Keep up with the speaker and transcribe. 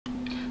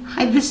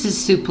Hi, this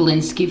is Sue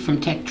Polinsky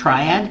from Tech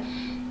Triad.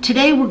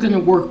 Today we're going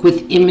to work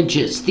with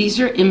images. These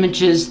are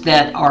images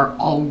that are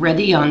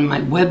already on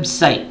my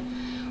website.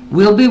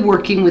 We'll be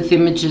working with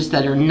images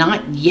that are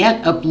not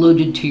yet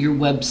uploaded to your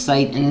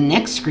website in the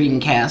next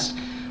screencast,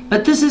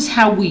 but this is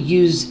how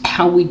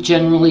we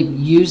generally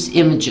use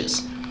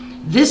images.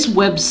 This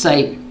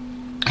website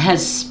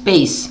has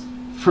space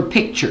for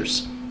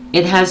pictures.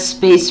 It has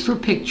space for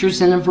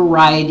pictures in a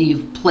variety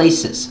of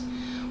places.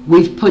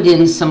 We've put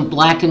in some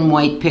black and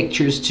white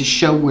pictures to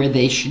show where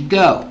they should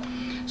go.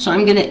 So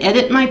I'm going to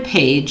edit my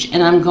page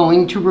and I'm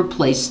going to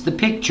replace the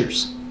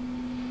pictures.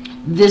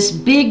 This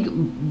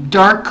big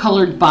dark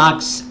colored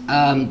box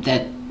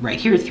that right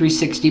here,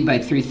 360 by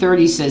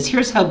 330, says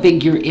here's how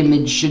big your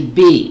image should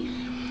be.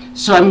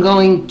 So I'm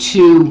going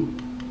to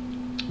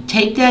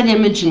take that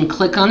image and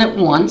click on it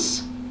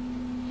once,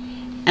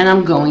 and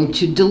I'm going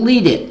to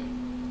delete it.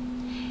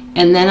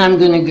 And then I'm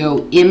going to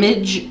go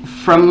image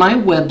from my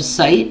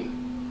website.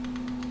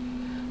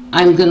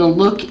 I'm going to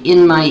look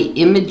in my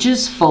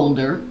images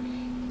folder,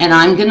 and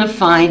I'm going to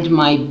find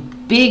my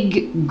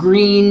big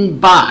green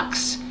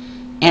box.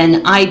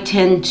 And I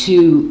tend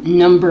to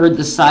number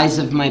the size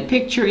of my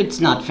picture. It's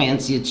not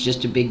fancy, it's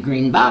just a big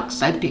green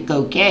box. I pick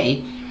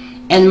OK.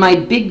 And my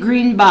big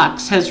green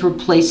box has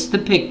replaced the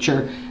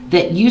picture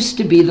that used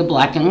to be the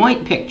black and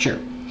white picture.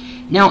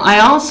 Now I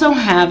also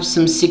have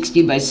some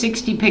 60 by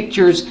 60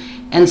 pictures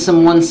and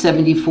some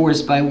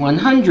 174s by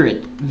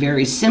 100.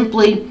 Very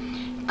simply,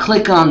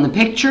 click on the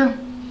picture,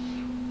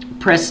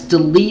 press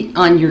delete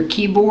on your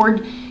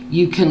keyboard.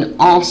 You can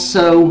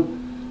also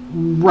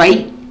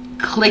right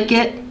click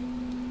it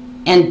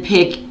and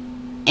pick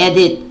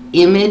edit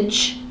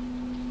image.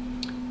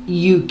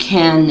 You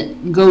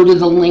can go to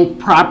the link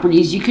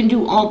properties. You can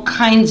do all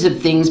kinds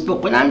of things,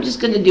 but what I'm just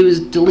going to do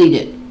is delete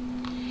it.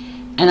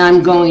 And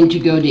I'm going to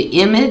go to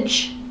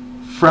image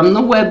from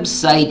the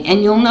website,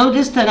 and you'll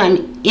notice that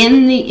I'm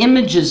in the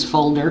images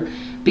folder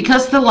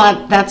because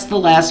that's the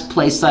last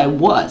place I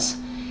was.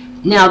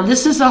 Now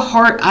this is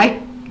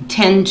I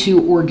tend to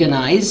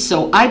organize,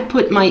 so I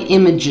put my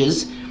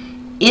images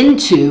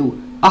into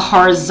a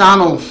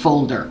horizontal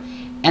folder,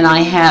 and I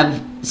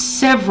have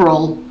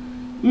several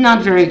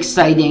not very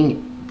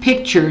exciting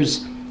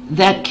pictures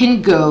that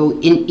can go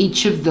in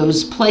each of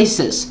those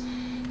places.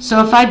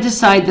 So if I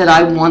decide that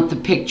I want the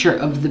picture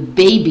of the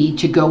baby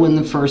to go in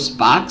the first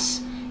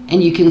box,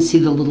 and you can see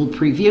the little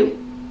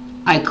preview,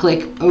 I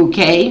click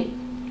OK,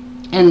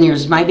 and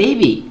there's my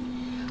baby.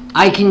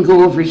 I can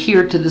go over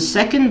here to the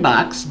second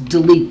box,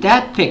 delete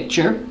that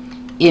picture,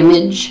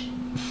 image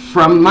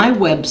from my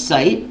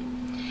website,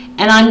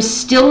 and I'm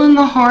still in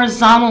the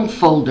horizontal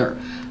folder.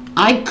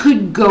 I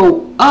could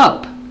go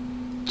up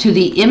to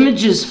the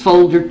images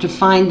folder to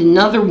find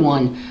another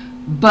one,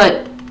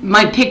 but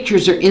my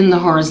pictures are in the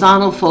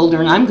horizontal folder,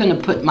 and I'm going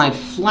to put my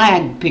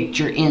flag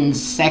picture in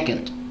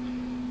second.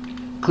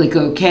 Click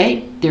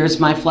OK. There's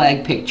my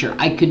flag picture.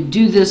 I could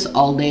do this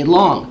all day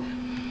long.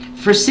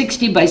 For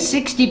 60 by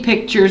 60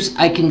 pictures,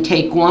 I can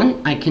take one,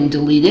 I can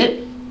delete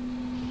it.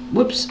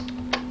 Whoops,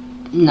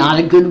 not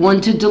a good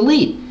one to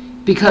delete,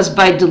 because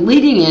by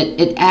deleting it,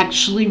 it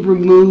actually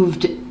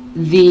removed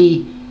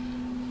the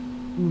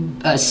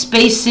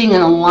spacing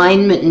and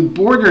alignment and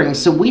bordering,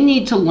 so we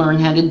need to learn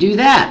how to do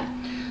that.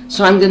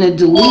 So I'm going to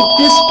delete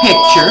this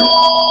picture.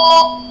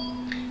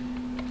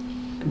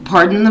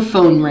 Pardon the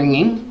phone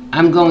ringing.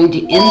 I'm going to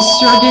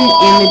insert an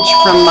image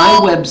from my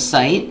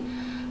website.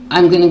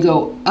 I'm going to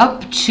go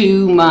up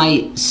to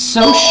my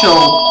social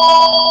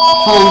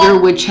folder,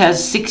 which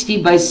has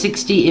 60 by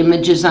 60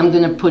 images. I'm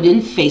going to put in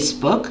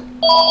Facebook.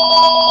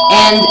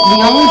 And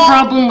the only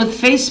problem with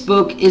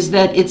Facebook is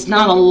that it's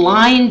not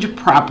aligned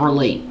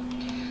properly.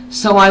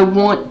 So I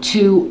want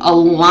to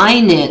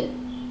align it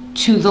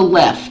to the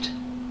left.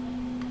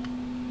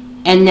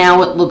 And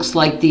now it looks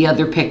like the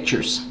other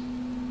pictures.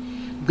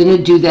 I'm going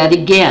to do that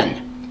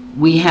again.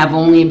 We have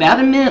only about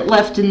a minute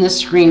left in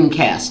this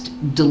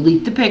screencast.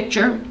 Delete the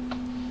picture.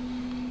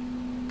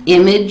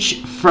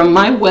 Image from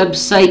my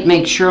website.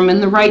 Make sure I'm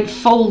in the right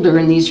folder,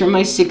 and these are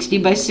my 60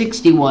 by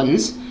 60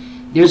 ones.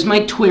 There's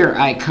my Twitter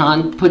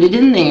icon. Put it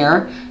in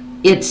there.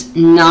 It's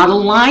not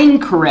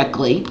aligned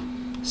correctly,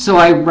 so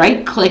I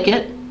right click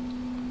it.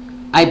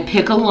 I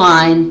pick a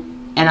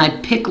line, and I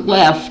pick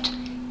left,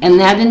 and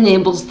that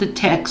enables the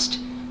text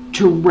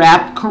to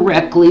wrap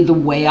correctly the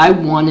way I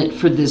want it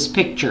for this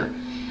picture.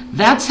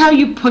 That's how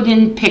you put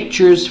in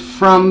pictures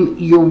from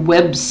your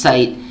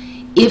website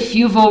if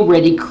you've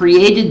already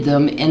created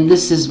them, and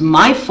this is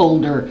my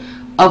folder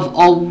of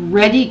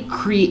already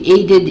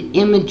created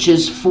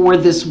images for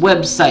this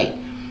website.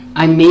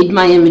 I made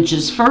my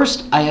images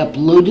first, I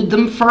uploaded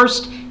them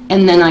first,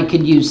 and then I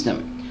could use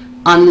them.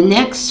 On the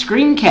next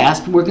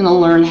screencast, we're going to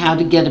learn how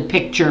to get a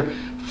picture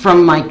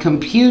from my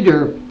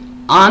computer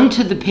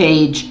onto the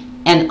page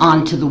and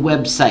onto the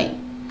website.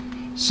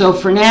 So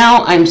for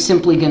now, I'm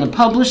simply going to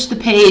publish the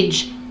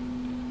page,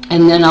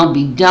 and then I'll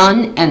be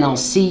done, and I'll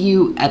see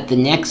you at the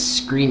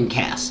next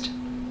screencast.